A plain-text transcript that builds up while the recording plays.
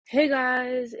Hey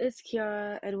guys, it's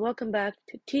Kiara, and welcome back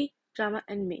to Tea, Drama,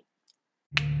 and Me.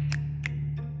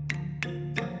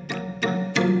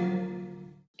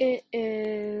 It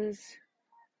is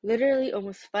literally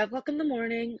almost 5 o'clock in the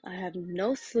morning. I have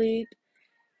no sleep,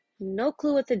 no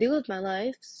clue what to do with my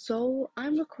life, so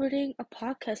I'm recording a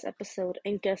podcast episode.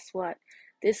 And guess what?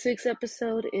 This week's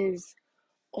episode is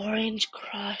Orange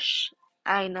Crush.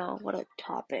 I know, what a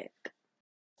topic.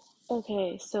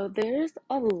 Okay, so there's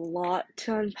a lot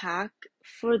to unpack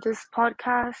for this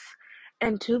podcast.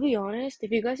 And to be honest,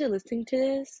 if you guys are listening to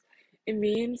this, it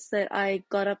means that I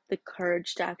got up the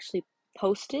courage to actually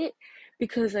post it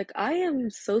because, like, I am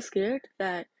so scared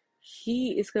that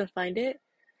he is gonna find it,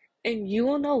 and you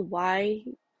will know why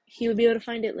he will be able to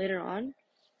find it later on.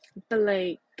 But,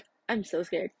 like, I'm so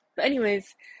scared. But,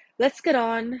 anyways, let's get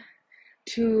on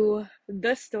to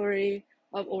the story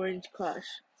of Orange Crush.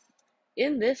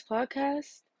 In this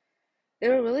podcast,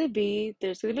 there's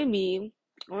gonna be me,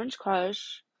 Orange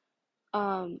Crush,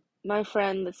 my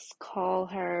friend, let's call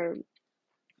her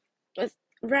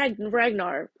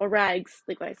Ragnar or Rags,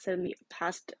 like I said in the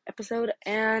past episode,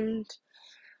 and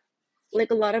like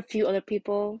a lot of few other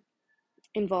people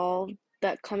involved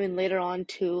that come in later on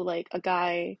too, like a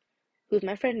guy who's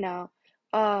my friend now.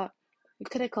 What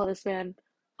could I call this man?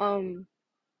 Um,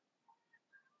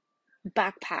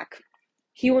 Backpack.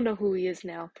 He will know who he is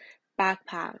now.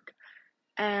 Backpack.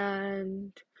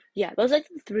 And yeah, those are like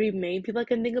the three main people I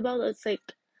can think about that's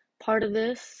like part of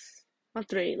this. Not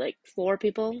three, like four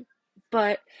people.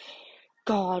 But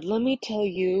God, let me tell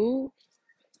you,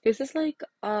 this is like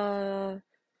 1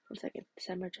 second,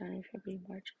 December, January, February,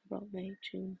 March, April, May,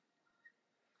 June.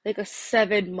 Like a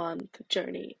 7 month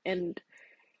journey, and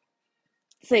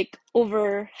it's like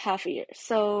over half a year.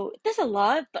 So there's a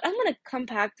lot, but I'm gonna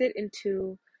compact it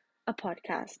into a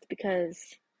podcast because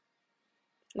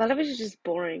a lot of it is just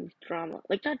boring drama.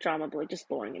 Like, not drama, but like just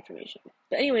boring information.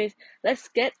 But, anyways, let's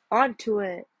get on to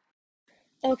it.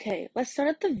 Okay, let's start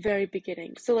at the very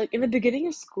beginning. So, like, in the beginning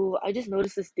of school, I just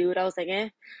noticed this dude. I was like, eh.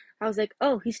 I was like,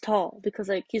 oh, he's tall because,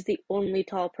 like, he's the only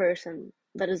tall person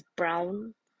that is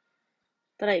brown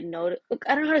that I know. Look,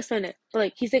 I don't know how to explain it, but,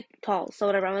 like, he's, like, tall. So,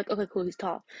 whatever. I'm like, okay, cool, he's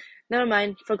tall. Never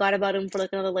mind. Forgot about him for,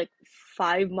 like, another, like,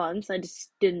 5 months. I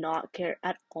just did not care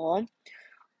at all.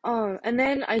 And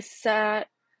then I sat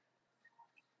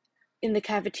in the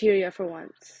cafeteria for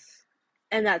once.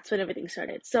 And that's when everything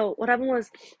started. So what happened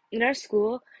was in our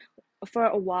school, for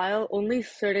a while, only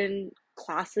certain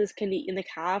classes can eat in the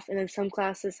caf, and then some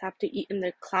classes have to eat in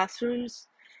their classrooms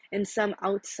and some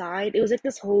outside. It was like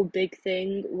this whole big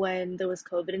thing when there was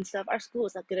COVID and stuff. Our school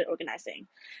was not good at organizing.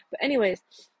 But anyways,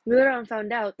 we later on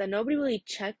found out that nobody really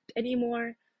checked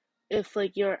anymore if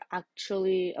like you're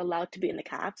actually allowed to be in the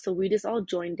caf. So we just all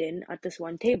joined in at this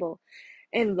one table.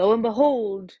 And lo and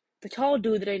behold, the tall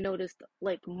dude that I noticed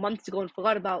like months ago and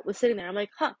forgot about was sitting there. I'm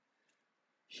like, huh,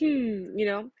 you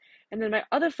know? And then my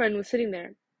other friend was sitting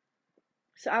there.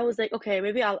 So I was like, okay,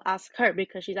 maybe I'll ask her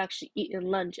because she's actually eaten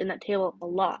lunch in that table a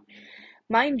lot.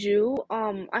 Mind you,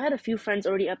 I had a few friends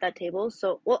already at that table.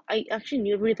 So, well, I actually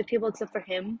knew everybody at the table except for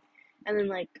him. And then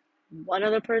like one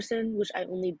other person, which I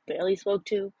only barely spoke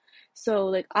to. So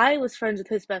like I was friends with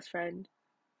his best friend.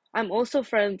 I'm also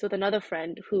friends with another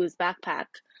friend who is backpack.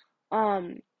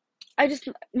 Um,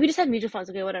 we just had mutual friends,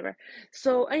 okay, whatever.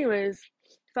 So, anyways,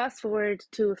 fast forward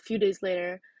to a few days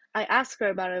later, I asked her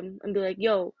about him and be like,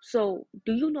 yo, so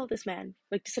do you know this man?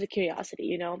 Like, just out of curiosity,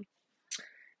 you know?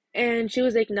 And she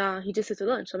was like, nah, he just sits at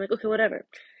lunch. So I'm like, okay, whatever.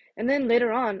 And then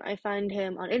later on, I find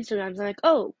him on Instagram. So I'm like,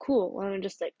 oh, cool. And I'm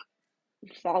just like,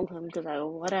 follow him because I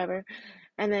whatever.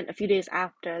 And then a few days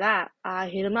after that, I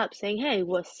hit him up saying, hey,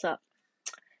 what's up?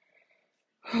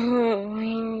 Why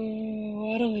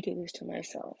do I do this to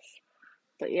myself?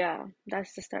 But yeah,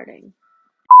 that's the starting.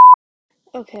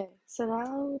 Okay, so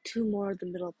now to more of the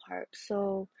middle part.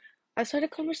 So I started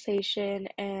a conversation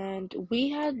and we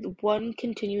had one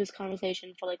continuous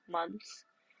conversation for like months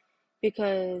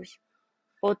because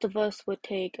both of us would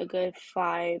take a good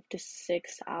 5 to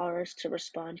 6 hours to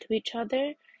respond to each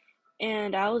other.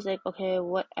 And I was like, okay,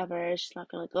 whatever, it's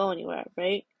not gonna go anywhere,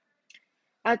 right?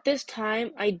 At this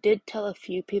time, I did tell a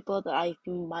few people that I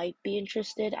might be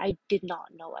interested. I did not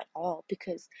know at all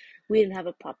because we didn't have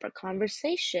a proper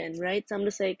conversation, right? So I'm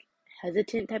just like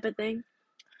hesitant type of thing.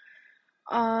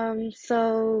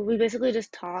 So we basically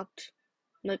just talked,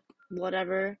 like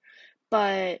whatever.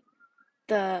 But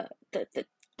the the the,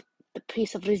 the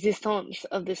piece of resistance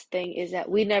of this thing is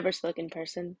that we never spoke in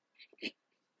person.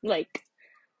 Like,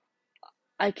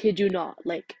 I kid you not,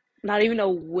 like not even a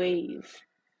wave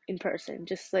in person.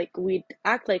 Just like we'd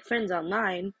act like friends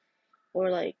online or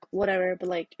like whatever, but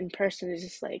like in person it's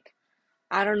just like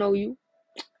I don't know you,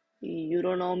 you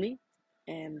don't know me,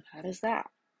 and that is that.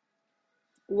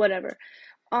 Whatever.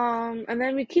 And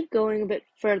then we keep going a bit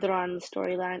further on the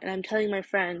storyline, and I'm telling my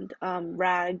friend,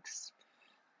 Rags,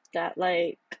 that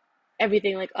like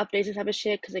everything like updates and type of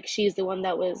shit, because like she's the one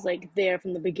that was like there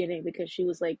from the beginning because she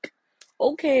was like,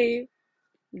 okay,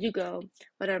 you go,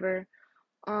 whatever.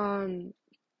 Um,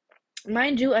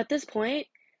 mind you, at this point,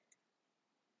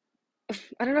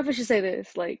 I don't know if I should say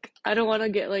this. Like, I don't want to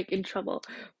get like in trouble,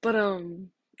 but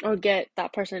or get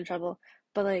that person in trouble.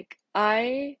 But like,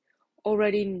 I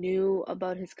already knew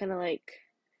about his kind of like,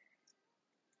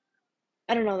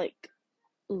 I don't know, like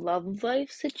love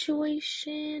life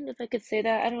situation, if I could say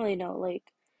that. I don't really know, like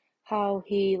how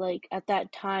he like at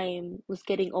that time was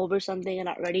getting over something and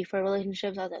not ready for a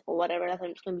relationship. So I was like, well, whatever. That's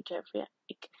I'm just gonna be careful.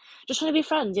 Like, just trying to be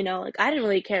friends, you know. Like I didn't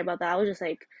really care about that. I was just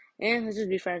like, let's just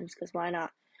be friends, cause why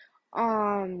not?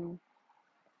 Um.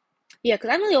 Yeah, because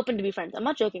I'm really open to be friends. I'm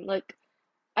not joking. Like,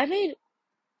 I made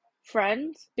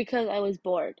friends because I was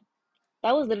bored.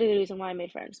 That was literally the reason why I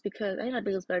made friends, because I had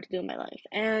nothing else better to do in my life.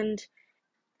 And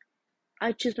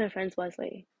I choose my friends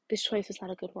wisely. This choice was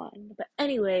not a good one. But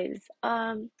anyways, so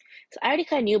I already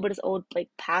kinda knew about his old like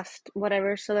past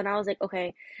whatever. So then I was like,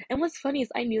 okay. And what's funny is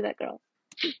I knew that girl.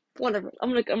 Whatever.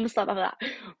 I'm gonna stop after that.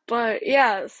 But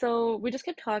yeah, so we just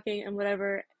kept talking and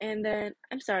whatever. And then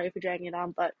I'm sorry for dragging it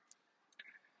on, but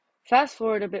fast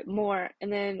forward a bit more,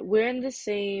 and then we're in the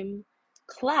same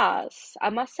class.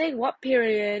 I'm not saying what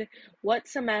period, what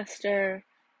semester,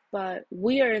 but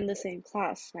we are in the same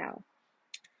class now.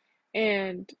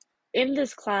 And in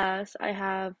this class, I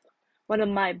have one of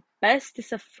my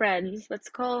bestest of friends. Let's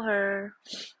call her.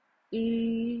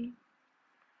 I'm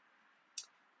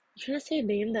trying to say a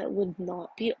name that would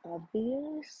not be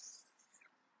obvious.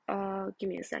 Give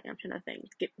me a second. I'm trying to think.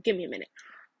 Give me a minute.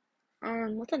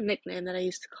 What's a nickname that I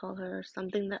used to call her?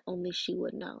 Something that only she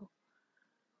would know.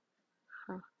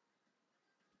 Huh.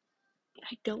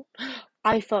 I don't.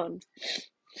 iPhone.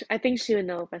 I think she would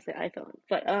know if I say iPhone.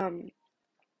 But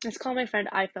let's call my friend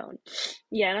iPhone.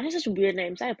 Yeah, and I have such weird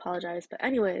names. I apologize. But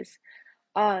anyways,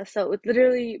 so it's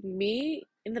literally me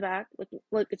in the back,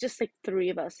 like it's just like three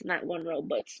of us in that one row,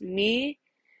 but it's me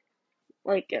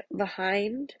like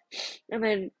behind, and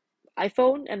then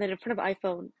iPhone, and then in front of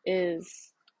iPhone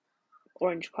is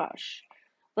Orange Crush.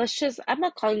 I'm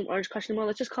not calling him Orange Crush anymore.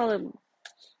 Let's just call him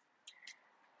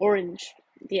Orange.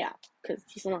 Yeah, because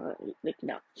he's not like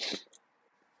no.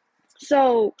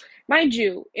 So, mind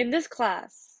you, in this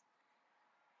class,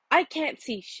 I can't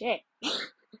see shit.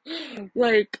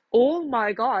 Like, oh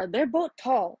my God, they're both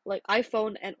tall, like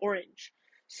iPhone and Orange.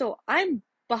 So I'm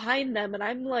behind them, and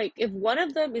I'm like, if one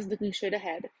of them is looking straight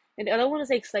ahead, and the other one is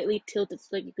like slightly tilted so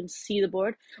like you can see the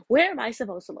board, where am I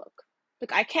supposed to look?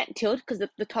 Like, I can't tilt because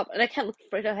the top, and I can't look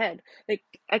straight ahead. Like,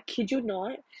 I kid you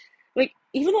not. Like,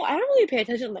 even though I don't really pay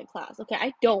attention to my class, okay,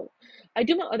 I don't. I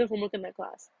do my other homework in my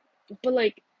class. But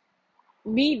like,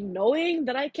 me knowing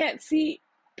that I can't see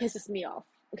pisses me off.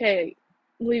 Okay,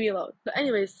 leave me alone. But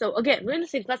anyways, so again, we're in the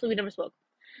same class, but we never spoke.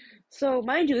 So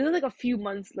mind you, this is like a few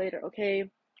months later. Okay,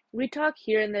 we talk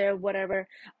here and there, whatever.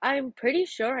 I'm pretty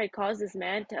sure I caused this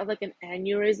man to have like an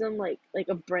aneurysm, like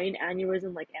a brain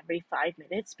aneurysm, like every 5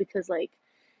 minutes because like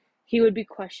he would be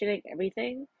questioning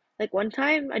everything. Like one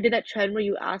time, I did that trend where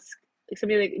you ask like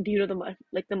somebody like, "Do you know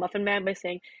the Muffin Man?" by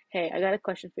saying, "Hey, I got a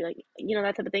question for you," like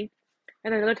that type of thing.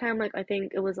 And another time, like I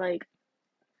think it was like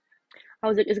I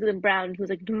was like, "Is it brown?" He was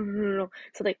like, "No, no, no, no, no."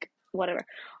 So like whatever.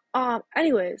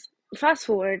 Anyways, fast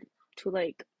forward to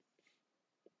like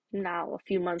now a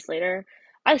few months later.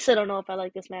 I still don't know if I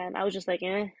like this man. I was just like,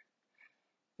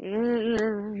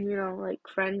 like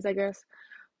friends, I guess.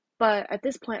 But at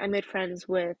this point, I made friends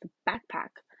with Backpack,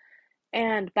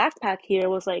 and Backpack here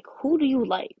was like, "Who do you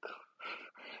like?"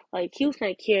 Like he was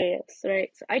kind of curious, right?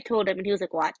 So I told him, and he was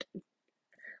like, "What?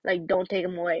 Like, don't take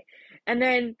him away." And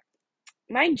then,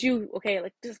 mind you, okay,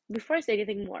 like just before I say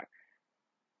anything more,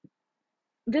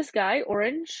 this guy,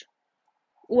 Orange,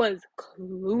 was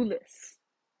clueless.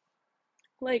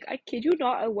 Like, I kid you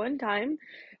not, at one time,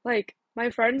 like, my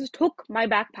friends took my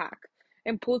backpack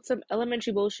and pulled some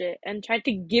elementary bullshit and tried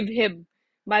to give him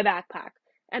my backpack.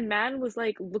 And man was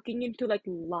like looking into like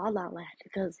La La Land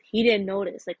because he didn't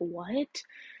notice. Like, what?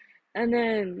 And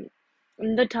then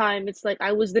in the time, it's like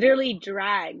I was literally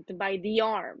dragged by the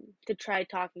arm to try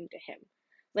talking to him.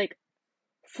 Like,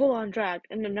 full on dragged.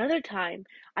 And another time,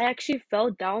 I actually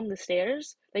fell down the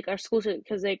stairs, like our school,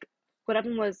 because like what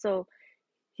happened was so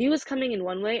he was coming in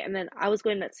one way, and then I was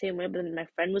going that same way, but then my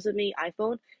friend was with me,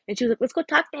 iPhone, and she was like, "Let's go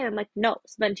talk to him." I'm like, "No."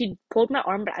 So then she pulled my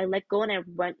arm, but I let go and I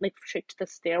went like straight to the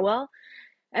stairwell.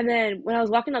 And then when I was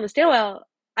walking down the stairwell,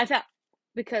 I fell.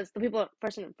 because the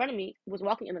person in front of me was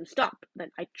walking and then stopped.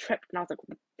 Then I tripped and I was like,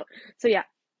 what the fuck? So yeah,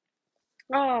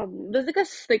 there's like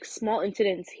like small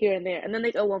incidents here and there, and then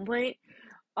like at one point,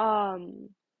 um,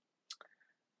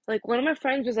 like one of my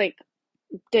friends was like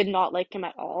did not like him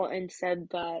at all and said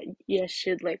that you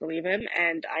should like leave him,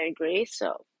 and I agree.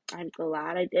 So I'm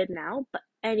glad I did now. But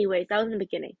anyways, that was in the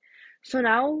beginning. So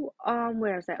now,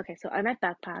 where was I? Okay, so I'm at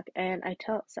Backpack and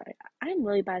sorry, I'm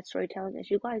really bad at storytelling,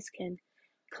 as you guys can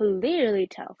clearly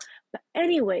tell. But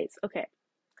anyways, okay.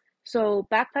 So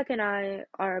Backpack and I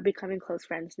are becoming close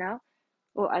friends now.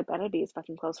 Well, I better be his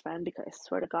fucking close friend because I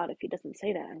swear to God, if he doesn't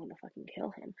say that, I'm gonna fucking kill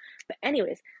him. But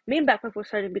anyways, me and Backpack were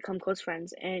starting to become close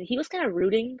friends, and he was kind of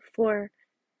rooting for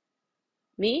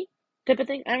me, type of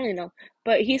thing. I don't really know,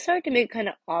 but he started to make it kind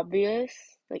of obvious,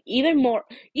 like even more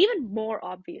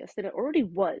obvious than it already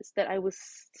was that I was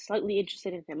slightly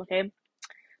interested in him. Okay,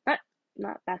 not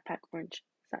not Backpack Orange.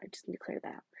 Sorry, just need to clear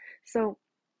that out. So,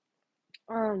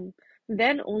 um,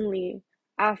 then only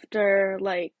after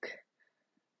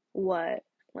what,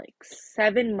 like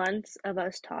 7 months of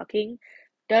us talking,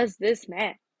 does this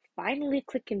man finally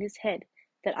click in his head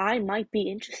that I might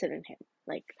be interested in him.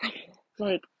 Like,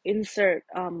 like insert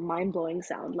mind blowing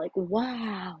sound. Like,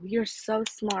 wow, you're so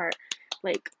smart.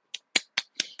 Like,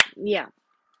 yeah.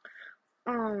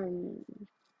 Um.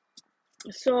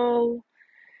 So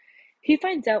he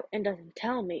finds out and doesn't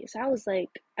tell me. So I was like,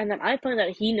 and then I find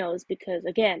out he knows because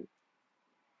again,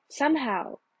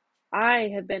 somehow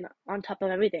I have been on top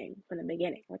of everything from the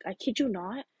beginning. Like, I kid you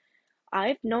not.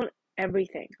 I've known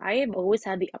everything. I have always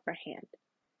had the upper hand.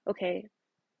 Okay.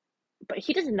 But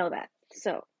he doesn't know that.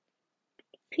 So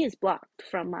he is blocked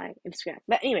from my Instagram.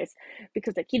 But anyways,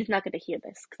 because like he's not gonna hear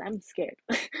this because I'm scared.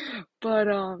 But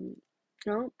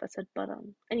no, I said but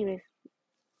anyways.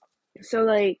 So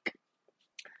like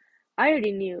I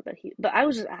already knew that but I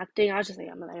was just acting. I was just like,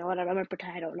 I'm like, whatever. I'm gonna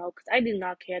pretend I don't know because I did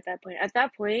not care at that point. At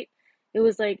that point, it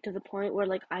was like to the point where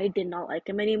like I did not like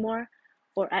him anymore,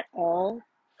 or at all,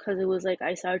 because it was like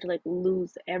I started to like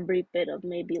lose every bit of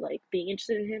maybe like being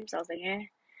interested in him. So I was like,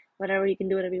 whatever. He can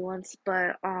do whatever he wants.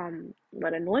 But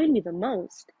what annoyed me the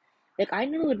most, like I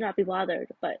knew it would not be bothered,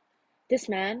 but this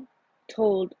man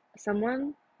told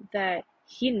someone that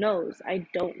he knows I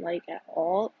don't like at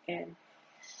all and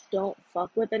don't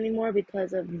fuck with anymore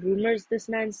because of rumors this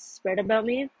man spread about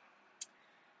me.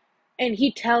 And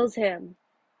he tells him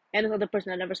and this other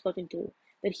person I've never spoken to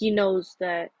that he knows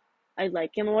that I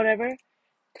like him or whatever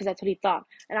because that's what he thought.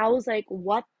 And I was like,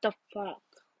 what the fuck?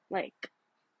 Like,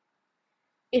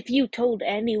 if you told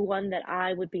anyone that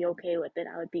I would be okay with it,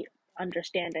 I would be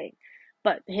understanding.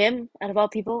 But him, out of all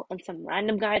people, and some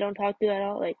random guy I don't talk to at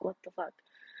all, like, what the fuck?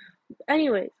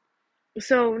 Anyways,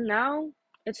 so now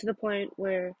it's to the point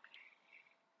where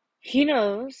he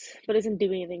knows, but isn't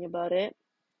doing anything about it.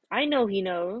 I know he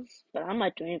knows, but I'm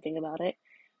not doing anything about it.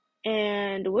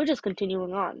 And we're just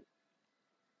continuing on.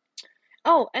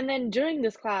 Oh, and then during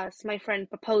this class, my friend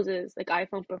proposes, like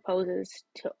iPhone proposes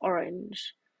to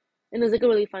Orange. And it was like a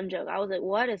really fun joke. I was like,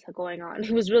 what is going on?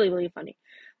 It was really, really funny.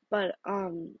 But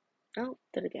oh,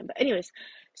 did it again. But anyways,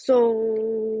 so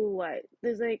what?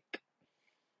 There's like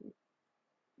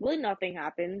really nothing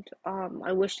happened.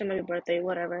 I wished him happy birthday,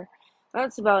 whatever.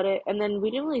 That's about it. And then we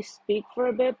didn't really speak for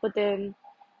a bit, but then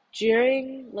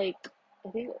during like I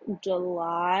think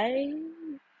July.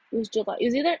 It was July. It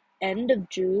was either end of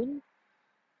June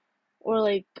or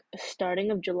like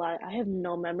starting of July. I have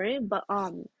no memory, but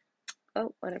oh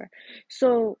whatever.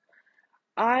 So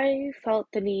I felt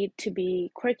the need to be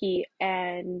quirky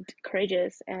and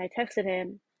courageous, and I texted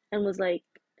him and was like,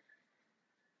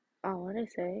 oh, what did I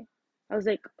say? I was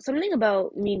like something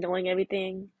about me knowing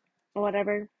everything or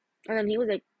whatever. And then he was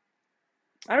like,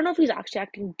 I don't know if he's actually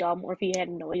acting dumb or if he had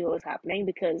no idea what was happening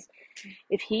because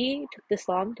if he took this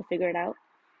long to figure it out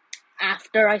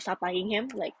after I stopped liking him,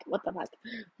 like what the fuck.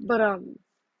 But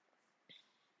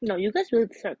no, you guys really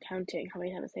start counting how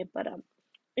many times I say but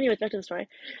anyways, back to the story.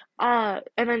 And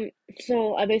then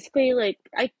so I basically like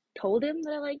I told him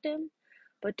that I liked him,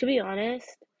 but to be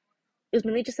honest, it was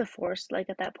mainly just a force. Like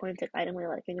at that point, like I didn't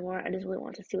really like him anymore. I just really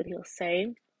wanted to see what he'll say.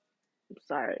 I'm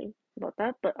sorry about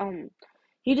that, but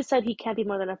he just said he can't be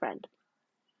more than a friend.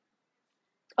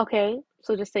 Okay,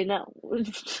 so just say no.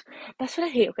 That's what I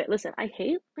hate. Okay, listen, I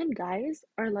hate when guys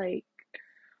are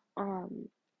um,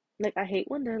 like I hate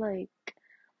when they're like,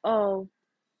 oh,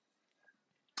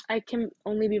 I can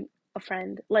only be a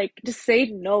friend. Like, just say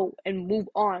no and move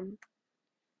on.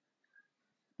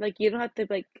 Like, you don't have to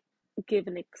like give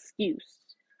an excuse.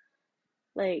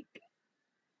 Like,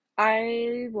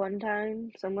 I one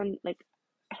time someone like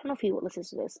I don't know if he listens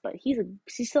to this, but he's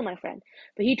still my friend.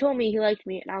 But he told me he liked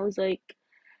me, and I was like,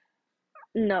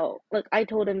 no, like I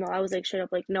told him no. I was like straight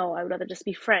up like no, I would rather just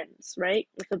be friends, right?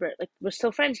 Like we're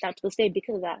still friends now to this day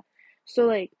because of that. So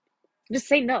like just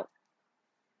say no.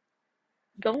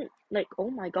 Don't like oh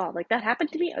my god, like that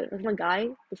happened to me with my guy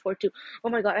before too. Oh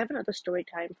my god, I have another story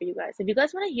time for you guys. If you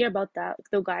guys want to hear about that, like,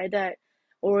 the guy that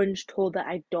Orange told that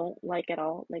I don't like at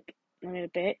all, like in a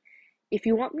bit. If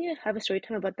you want me to have a story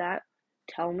time about that,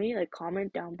 tell me, like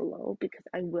comment down below because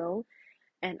I will,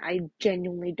 and I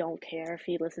genuinely don't care if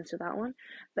he listens to that one.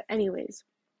 But anyways,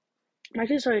 my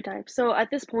two story time. So at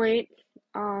this point,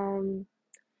 um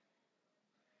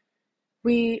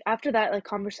we after that like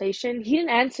conversation, he didn't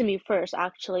answer me first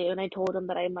actually, and I told him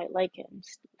that I might like him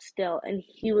still, and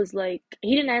he was like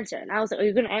he didn't answer, and I was like, "Are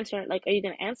you gonna answer? Like, are you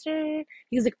gonna answer?"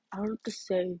 He was like, "I don't know what to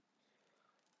say."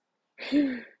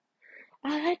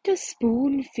 I had to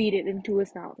spoon feed it into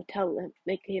his mouth to tell him,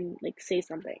 make him like say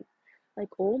something. Like,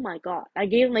 oh my god, I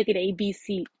gave him like an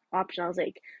ABC option. I was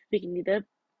like, we can either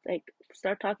like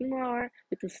start talking more,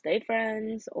 we can stay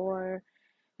friends, or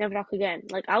never talk again.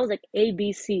 Like I was like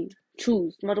ABC,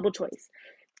 choose multiple choice.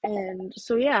 And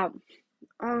so yeah,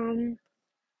 um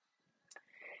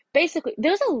basically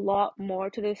there's a lot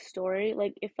more to this story.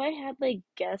 Like if I had like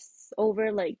guests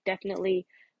over, like definitely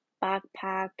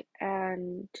backpack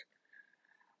and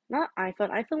not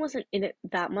iPhone. iPhone wasn't in it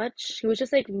that much. He was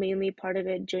just like mainly part of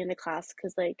it during the class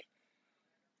because like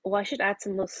well I should add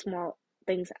some little small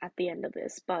things at the end of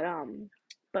this. But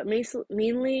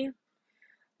mainly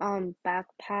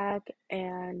backpack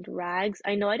and rags.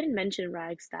 I know I didn't mention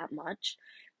rags that much,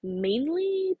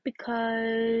 mainly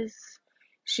because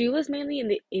she was mainly in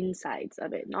the insides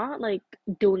of it, not like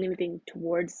doing anything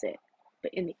towards it,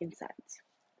 but in the insides.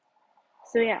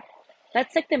 So yeah,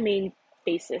 that's like the main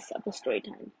basis of the story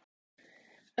time.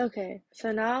 Okay,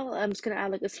 so now I'm just gonna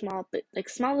add like a small bit, like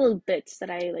small little bits that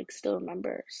I like still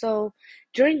remember. So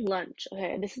during lunch,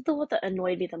 okay, this is the one that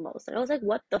annoyed me the most. Like I was like,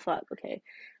 what the fuck? Okay,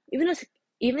 even if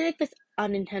even if it's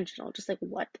unintentional, just like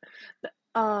what? But,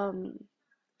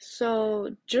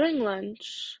 so during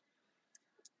lunch,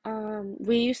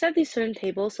 we used to have these certain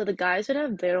tables. So the guys would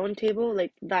have their own table,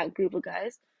 like that group of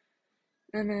guys,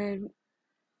 and then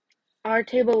our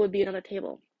table would be another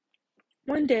table.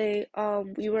 One day,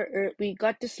 we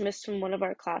got dismissed from one of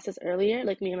our classes earlier,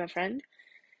 like me and my friend.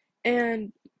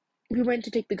 And we went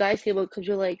to take the guys' table because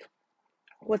we're like,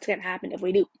 what's gonna happen if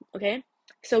we do? Okay.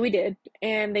 So we did,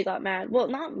 and they got mad. Well,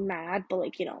 not mad, but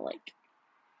like, like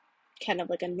kind of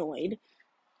like annoyed.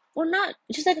 Well, not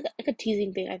just like a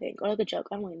teasing thing, I think, or like a joke.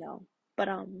 I don't really know. But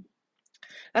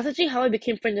that's actually how I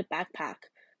became friends with Backpack.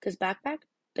 Because Backpack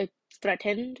like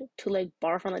threatened to like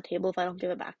barf on the table if I don't give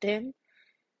it back to him.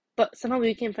 But somehow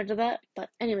we became friends with that. But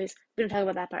anyways, we don't talk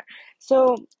about that part.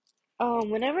 So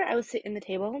whenever I was sitting at the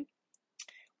table,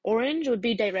 Orange would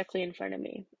be directly in front of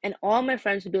me, and all my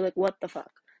friends would be like, "What the fuck?"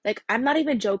 Like, I'm not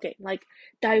even joking. Like,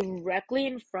 directly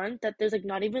in front, that there's like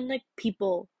not even like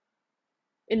people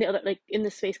in the other like in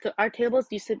the space. Cause our tables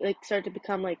used to like start to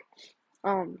become like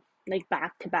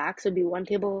back to back. So it'd be one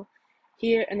table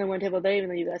here and then one table there, even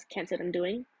though you guys can't see what I'm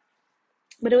doing.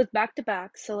 But it was back to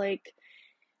back. So like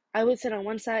I would sit on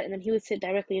one side and then he would sit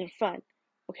directly in front.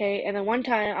 Okay. And then one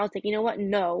time I was like, you know what?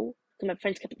 No. Because my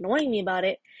friends kept annoying me about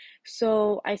it.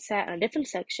 So I sat on a different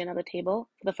section of the table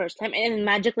for the first time and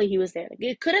magically he was there. Like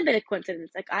it could have been a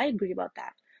coincidence. Like I agree about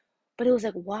that. But it was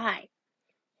like, why?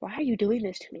 Why are you doing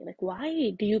this to me? Like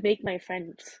why do you make my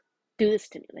friends do this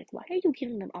to me? Like why are you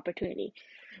giving them opportunity?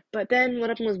 But then what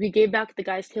happened was we gave back the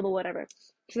guy's table, whatever.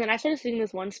 So then I started sitting in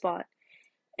this one spot.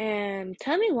 And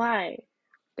tell me why.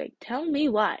 Like tell me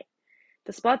why.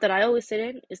 The spot that I always sit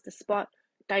in is the spot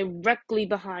directly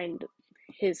behind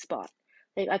his spot.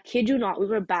 Like, I kid you not, we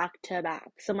were back to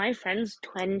back. So my friends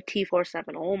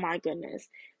 24/7, oh my goodness.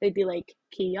 They'd be like,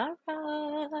 Kiara,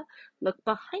 look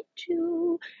behind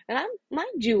you. And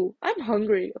mind you, I'm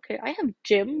hungry, okay? I have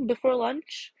gym before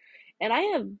lunch, and I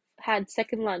have had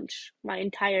second lunch my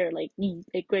entire, like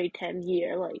grade 10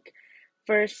 year. Like,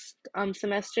 first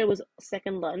semester was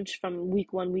second lunch from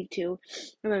week one, week two,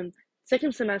 and then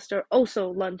second semester also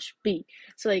lunch B.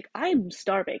 So like I'm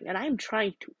starving and I'm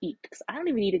trying to eat because I don't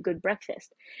even eat a good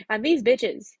breakfast. And these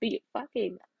bitches be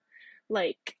fucking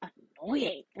like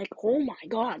annoying. Like oh my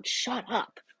god, shut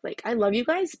up. Like I love you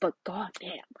guys, but god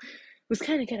damn, it was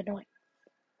kind of get annoying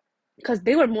because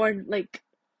they were more like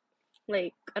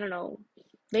I don't know,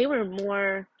 they were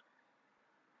more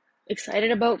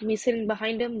excited about me sitting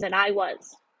behind him than I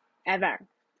was ever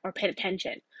or paid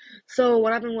attention. So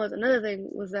what happened was another thing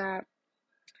was that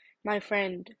my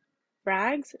friend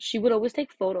Rags, she would always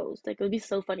take photos. Like it would be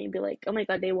so funny and be like, oh my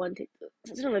god, they want to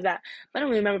something like that. I don't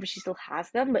really remember if she still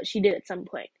has them, but she did at some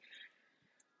point.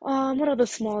 What other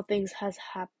small things has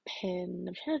happened?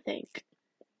 I'm trying to think.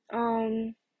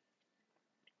 Um,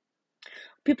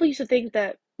 People used to think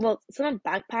that, well, some of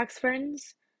Backpack's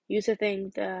friends used to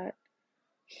think that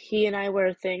he and I were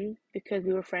a thing because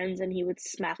we were friends and he would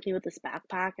smack me with his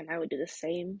backpack and I would do the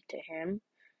same to him,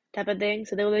 type of thing.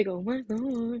 So they were like, oh my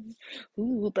god.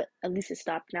 Ooh, but at least it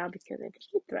stopped now because I think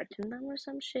he threatened them or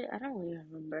some shit. I don't even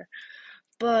remember.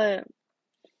 But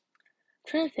I'm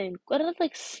trying to think, what other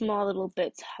like small little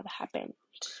bits have happened?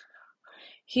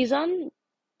 He's on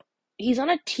he's on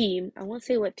a team. I won't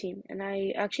say what team, and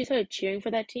I actually started cheering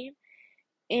for that team.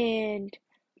 And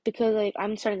because like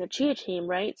I'm starting a cheer team,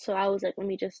 right? So I was like, let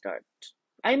me just start.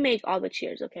 I make all the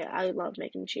cheers. Okay, I love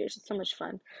making cheers. It's so much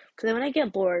fun. Because then when I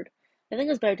get bored, I think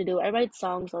it's better to do. I write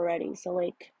songs already, so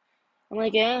like I'm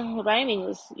like, yeah, rhyming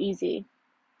is easy.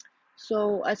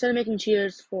 So I started making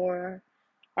cheers for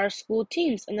our school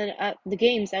teams, and then at the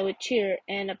games I would cheer.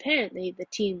 And apparently the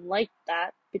team liked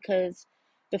that because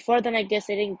before then I guess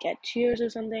they didn't get cheers or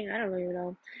something. I don't really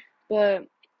know, but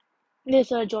they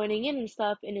started joining in and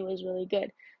stuff, and it was really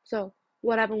good. So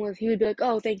what happened was he would be like,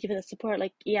 "Oh, thank you for the support."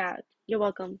 Like, yeah, you're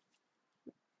welcome.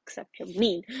 Except you're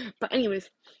mean. But anyways,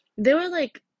 they were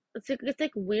like, it's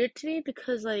like weird to me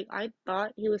because like I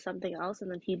thought he was something else,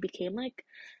 and then he became like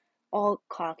all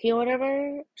cocky or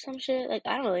whatever, some shit. Like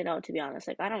I don't really know to be honest.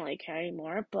 Like I don't really care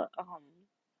anymore. But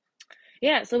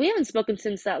yeah. So we haven't spoken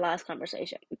since that last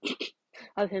conversation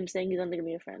of him saying he's only gonna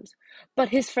be your friends. But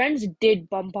his friends did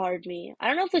bombard me. I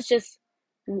don't know if it's just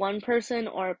one person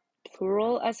or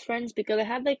plural as friends because I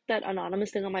had like that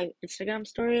anonymous thing on my Instagram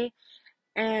story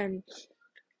and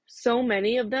so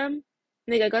many of them.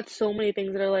 Like I got so many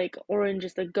things that are like Orange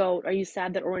is the goat. Are you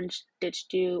sad that Orange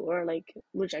ditched you or like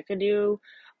rejected you?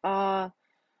 Uh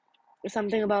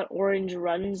Something about Orange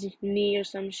runs me or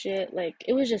some shit. Like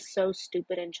it was just so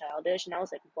stupid and childish and I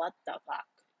was like, what the fuck?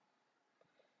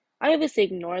 I obviously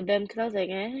ignored them because I was like,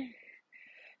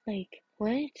 like,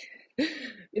 what?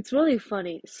 It's really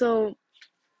funny. So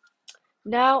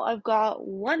now I've got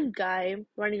one guy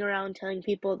running around telling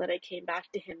people that I came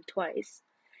back to him twice.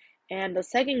 And the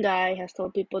second guy has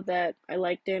told people that I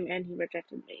liked him and he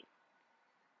rejected me.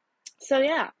 So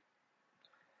yeah,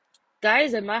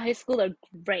 guys in my high school are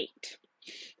great.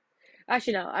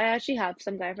 Actually, no, I actually have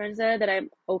some guy friends there that I'm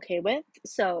okay with.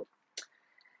 So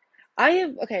I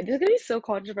have, okay, this is gonna be so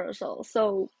controversial.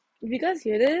 So if you guys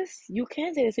hear this, you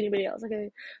can't say this to anybody else,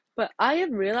 okay? But I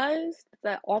have realized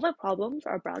that all my problems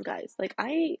are brown guys.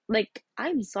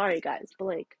 I'm sorry guys, but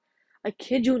like I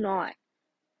kid you not.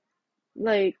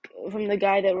 Like from the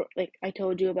guy that like I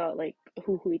told you about like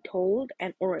who he told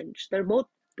and Orange. They're both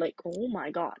like oh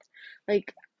my God.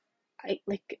 Like I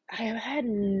have had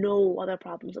no other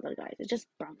problems with other guys. It's just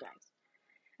brown guys.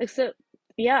 Except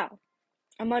yeah,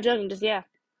 I'm not joking, just yeah.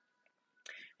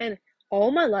 And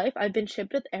all my life, I've been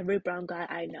shipped with every brown guy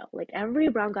I know. Like every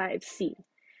brown guy I've seen,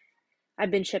 I've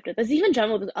been shipped with. There's even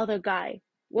drama with this other guy.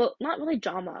 Well, not really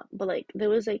drama, but like there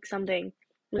was like something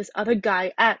with this other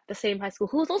guy at the same high school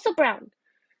who was also brown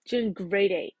during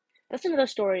grade 8. That's another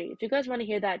story. If you guys want to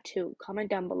hear that too, comment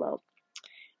down below.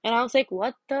 And I was like,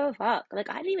 what the fuck? Like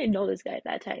I didn't even know this guy at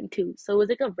that time too. So it was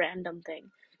like a random thing.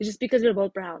 It's just because we are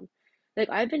both brown. Like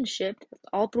I've been shipped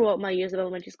all throughout my years of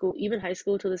elementary school, even high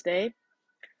school to this day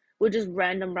were just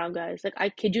random brown guys. Like I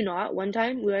kid you not, one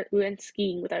time we went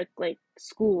skiing with our like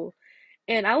school,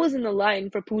 and I was in the line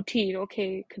for poutine.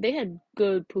 Okay, 'cause they had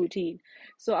good poutine,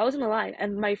 so I was in the line,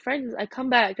 and my friends. I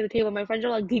come back to the table, my friends are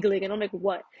like giggling, and I'm like,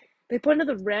 what? They put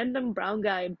another random brown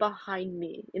guy behind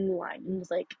me in the line and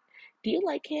was like, "Do you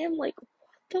like him?" Like, what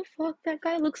the fuck? That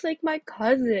guy looks like my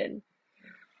cousin.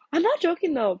 I'm not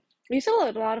joking though. We saw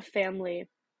a lot of family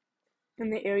in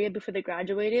the area before they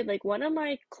graduated. Like one of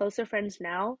my closer friends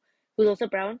now, who's also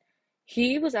brown,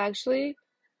 he was actually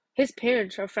his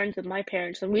parents are friends with my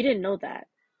parents, and we didn't know that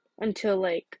until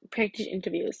like parent teacher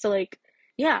interviews. So like,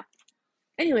 yeah.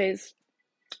 Anyways,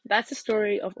 that's the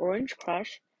story of Orange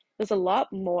Crush. There's a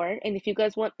lot more, and if you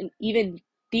guys want an even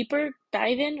deeper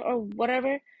dive in or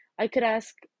whatever, I could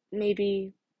ask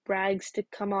maybe Rags to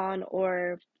come on,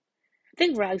 or I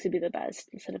think Rags would be the best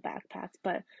instead of Backpacks,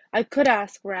 but I could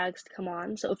ask Rags to come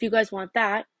on. So if you guys want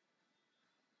that,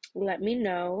 let me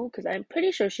know because I'm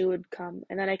pretty sure she would come,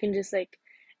 and then I can just like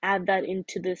add that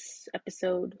into this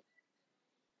episode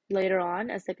later on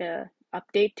as like a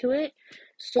update to it.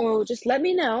 So just let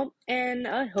me know, and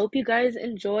I hope you guys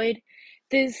enjoyed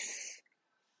this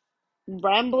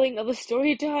rambling of a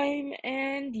story time.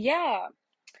 And yeah,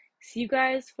 see you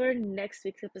guys for next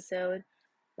week's episode.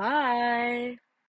 Bye.